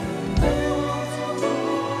highway?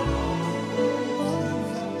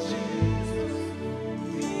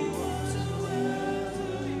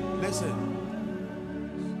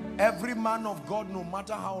 Every man of God, no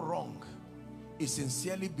matter how wrong, is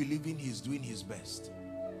sincerely believing he's doing his best.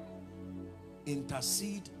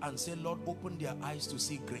 Intercede and say, Lord, open their eyes to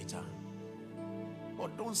see greater.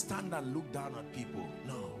 But don't stand and look down at people.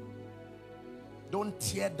 No. Don't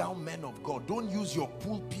tear down men of God. Don't use your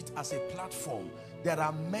pulpit as a platform. There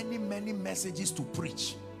are many messages to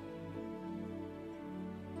preach.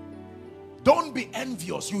 Don't Don't be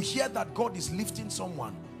envious. You hear that God is lifting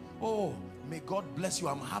someone. Oh, may God bless you.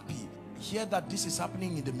 I'm happy. Hear that this is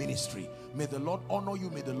happening in the ministry. May the Lord honor you.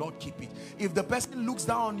 May the Lord keep it. If the person looks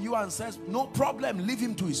down on you and says, no problem, leave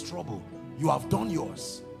him to his trouble. You have done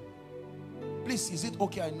yours. Please, is it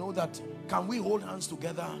okay? I know that. Can we hold hands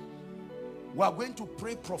together? We are going to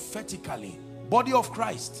pray prophetically. Body of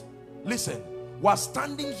Christ, listen. We are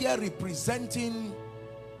standing here representing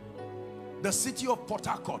the city of Port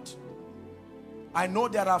Harcourt. I know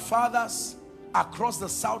there are fathers across the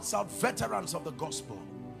south, veterans of the gospel.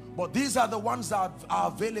 But these are the ones that are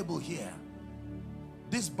available here.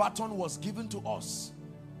 This baton was given to us.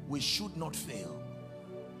 We should not fail.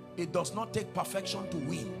 It does not take perfection to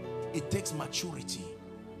win. It takes maturity.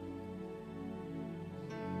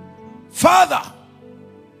 Father,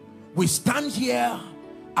 we stand here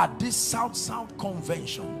at this South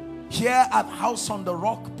convention, here at House on the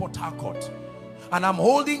Rock, Port Harcourt. And I'm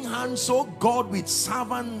holding hands, oh God, with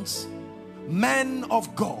servants, men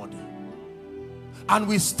of God. And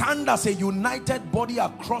we stand as a united body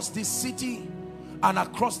across this city and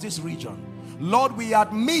across this region. Lord, we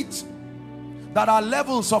admit that our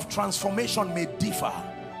levels of transformation may differ.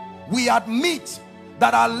 We admit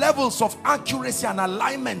that our levels of accuracy and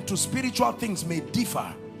alignment to spiritual things may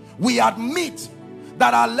differ. We admit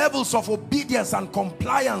that our levels of obedience and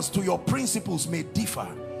compliance to your principles may differ.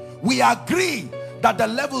 We agree that the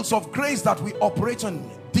levels of grace that we operate on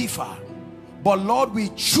differ. But Lord, we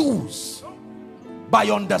choose by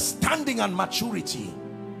understanding and maturity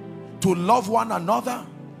to love one another,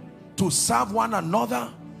 to serve one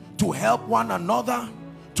another, to help one another,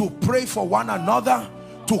 to pray for one another,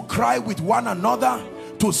 to cry with one another,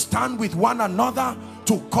 to stand with one another,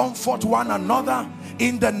 to comfort one another.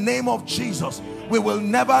 In the name of Jesus, we will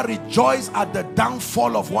never rejoice at the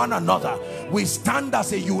downfall of one another. We stand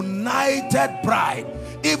as a united bride.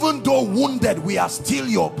 Even though wounded, we are still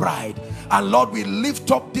your bride. And Lord, we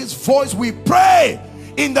lift up this voice. We pray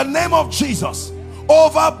in the name of Jesus,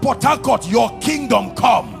 over Port Harcourt, your kingdom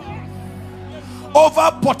come.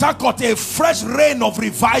 Over Port Harcourt, a fresh reign of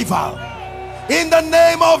revival. In the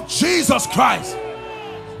name of Jesus Christ,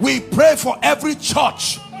 we pray for every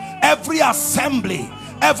church, every assembly,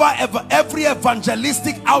 every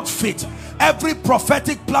evangelistic outfit, every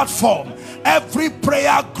prophetic platform, every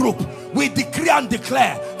prayer group. We decree and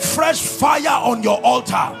declare fresh fire on your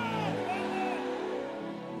altar.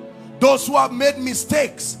 Those who have made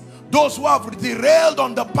mistakes, those who have derailed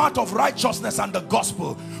on the path of righteousness and the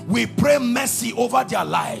gospel, we pray mercy over their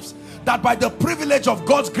lives, that by the privilege of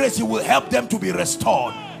God's grace, He will help them to be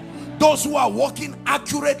restored. Those who are walking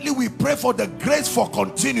accurately, we pray for the grace for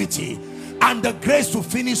continuity and the grace to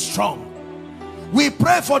finish strong. We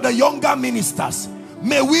pray for the younger ministers.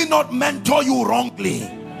 May we not mentor you wrongly.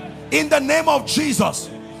 In the name of Jesus,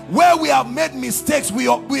 where we have made mistakes, we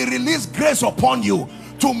release grace upon you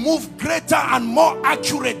to move greater and more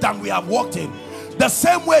accurate than we have walked in. The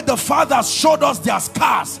same way the fathers showed us their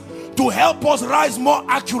scars to help us rise more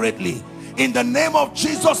accurately. In the name of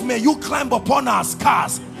Jesus, may you climb upon our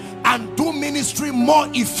scars and do ministry more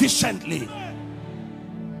efficiently.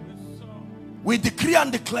 We decree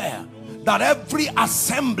and declare that every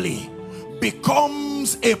assembly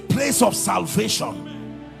becomes a place of salvation.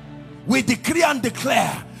 We decree and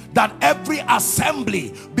declare that every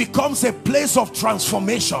assembly becomes a place of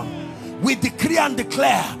transformation. We decree and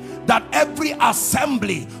declare that every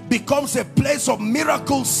assembly becomes a place of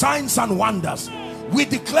miracles, signs and wonders. We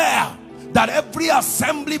declare that every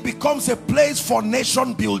assembly becomes a place for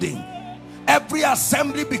nation building. Every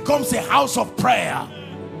assembly becomes a house of prayer.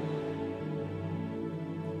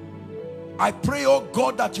 I pray, oh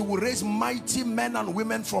God, that you will raise mighty men and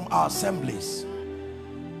women from our assemblies.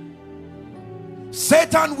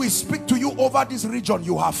 Satan, we speak to you over this region.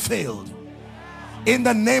 You have failed. In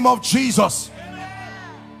the name of Jesus.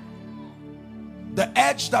 The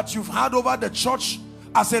edge that you've had over the church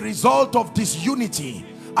as a result of disunity,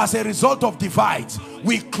 as a result of divides,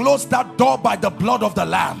 we close that door by the blood of the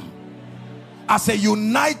Lamb. As a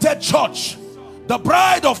united church, the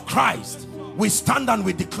bride of Christ, we stand and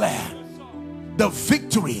we declare the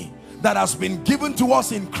victory that has been given to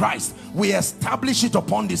us in Christ. We establish it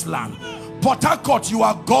upon this land. Port Harcourt, you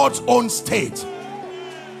are God's own state.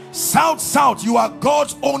 South, you are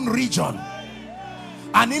God's own region.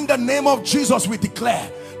 And in the name of Jesus, we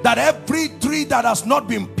declare that every tree that has not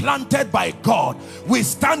been planted by God, we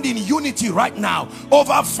stand in unity right now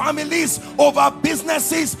over families, over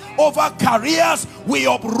businesses, over careers. We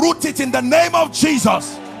uproot it in the name of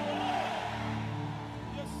Jesus.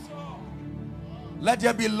 Let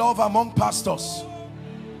there be love among pastors.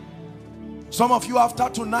 Some of you, after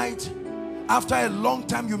tonight, After a long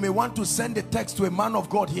time, you may want to send a text to a man of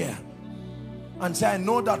God here and say, I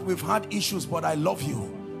know that we've had issues, but I love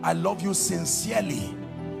you. I love you sincerely.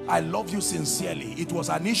 I love you sincerely. It was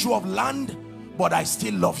an issue of land, but I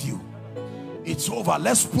still love you. It's over.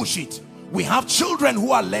 Let's push it. We have children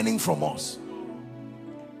who are learning from us.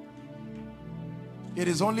 It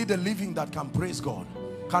is only the living that can praise God.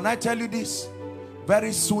 Can I tell you this?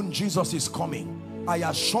 Very soon Jesus is coming. I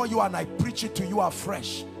assure you, and I preach it to you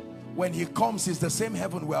afresh. When he comes, it's the same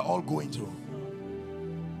heaven we're all going to.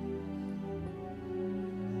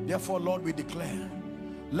 Therefore, Lord, we declare,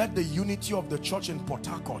 let the unity of the church in Port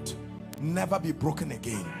Harcourt never be broken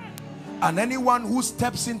again. And anyone who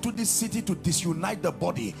steps into this city to disunite the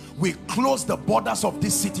body, we close the borders of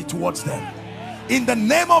this city towards them. In the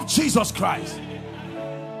name of Jesus Christ.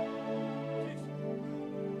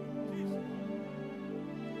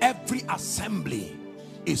 Every assembly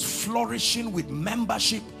is flourishing with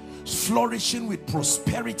membership, flourishing with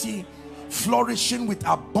prosperity, flourishing with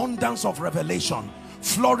abundance of revelation,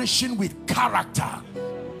 flourishing with character,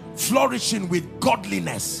 flourishing with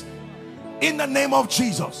godliness. In the name of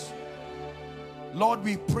Jesus. Lord,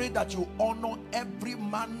 we pray that you honor every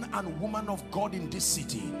man and woman of God in this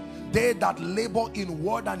city. They that labor in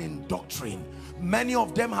word and in doctrine. Many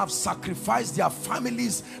of them have sacrificed their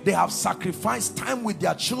families. They have sacrificed time with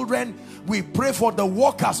their children. We pray for the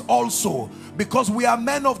workers also, because we are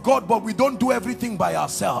men of God, but we don't do everything by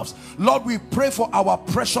ourselves. Lord, we pray for our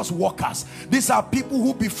precious workers. These are people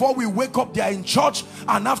who before we wake up, they are in church,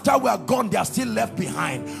 and after we are gone, they are still left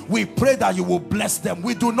behind. We pray that you will bless them.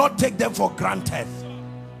 We do not take them for granted.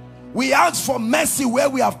 We ask for mercy where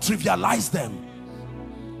we have trivialized them.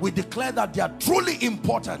 We declare that they are truly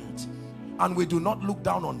important, and we do not look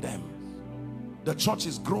down on them. The church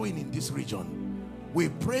is growing in this region. We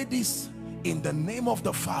pray this in the name of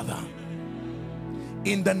the Father,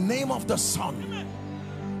 in the name of the Son,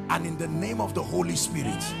 and in the name of the Holy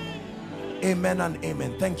Spirit. Amen and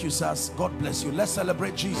amen. Thank you, sirs. God bless you. Let's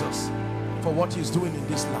celebrate Jesus for what he's doing in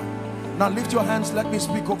this land. Now lift your hands. Let me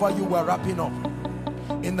speak over you. We're wrapping up.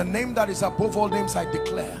 In the name that is above all names, I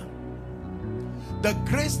declare the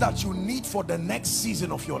grace that you need for the next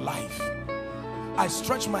season of your life. I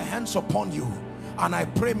stretch my hands upon you and I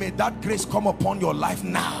pray, may that grace come upon your life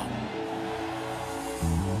now.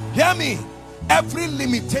 Hear me. Every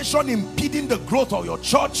limitation impeding the growth of your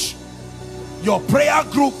church, your prayer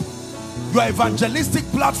group, your evangelistic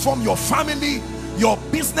platform, your family, your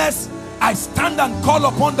business, I stand and call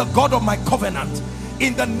upon the God of my covenant.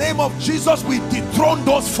 In the name of Jesus, we dethrone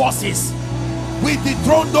those forces. We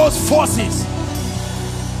dethrone those forces.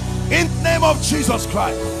 In the name of Jesus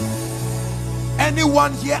Christ.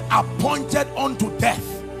 Anyone here appointed unto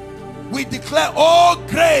death, we declare, oh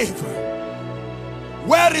grave,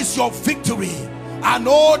 where is your victory? And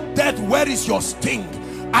oh death, where is your sting?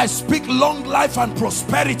 I speak long life and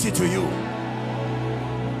prosperity to you.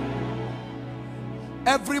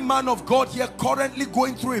 Every man of God here currently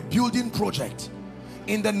going through a building project,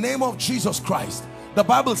 in the name of Jesus Christ, the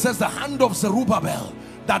Bible says the hand of Zerubbabel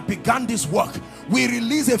that began this work, we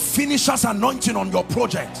release a finisher's anointing on your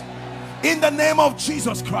project. In the name of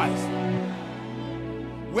Jesus Christ.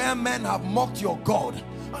 Where men have mocked your God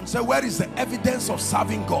and said, where is the evidence of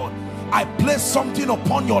serving God? I place something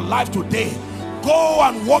upon your life today. Go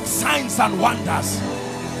and work signs and wonders.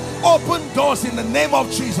 Open doors in the name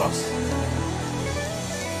of Jesus.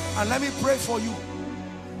 And let me pray for you.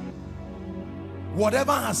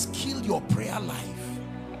 Whatever has killed your prayer life,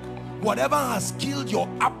 whatever has killed your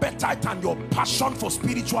appetite and your passion for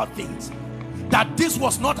spiritual things, that this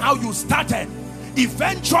was not how you started,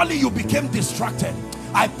 eventually you became distracted,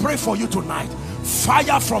 I pray for you tonight.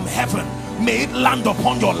 Fire from heaven, may it land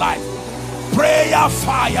upon your life. Prayer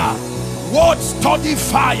fire, word study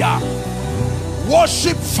fire,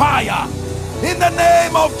 worship fire, in the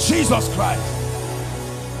name of Jesus Christ.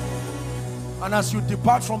 And as you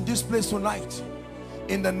depart from this place tonight,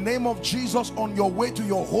 in the name of Jesus, on your way to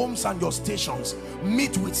your homes and your stations,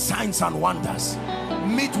 meet with signs and wonders,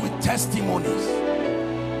 meet with testimonies.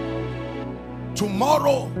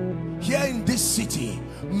 Tomorrow, here in this city,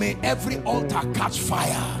 may every altar catch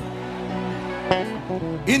fire.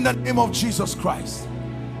 In the name of Jesus Christ.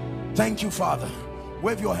 Thank you, Father.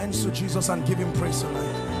 Wave your hands to Jesus and give him praise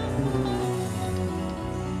tonight.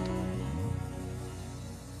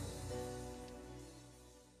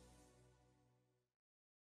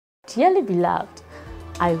 Dearly beloved,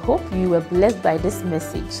 I hope you were blessed by this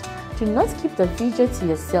message. Do not keep the video to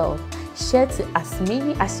yourself. Share to as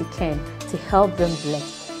many as you can to help them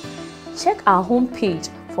bless. Check our homepage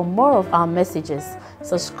for more of our messages.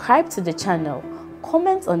 Subscribe to the channel,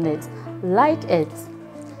 comment on it, like it.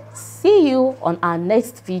 see you on our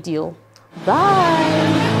next video. Bye.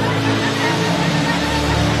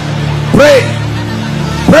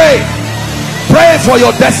 Pray for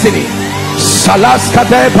your destiny.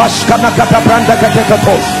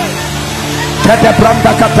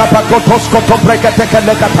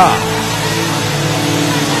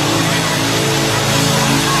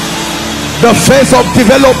 The phase of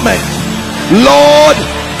development. Lord,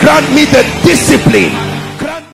 grant me the discipline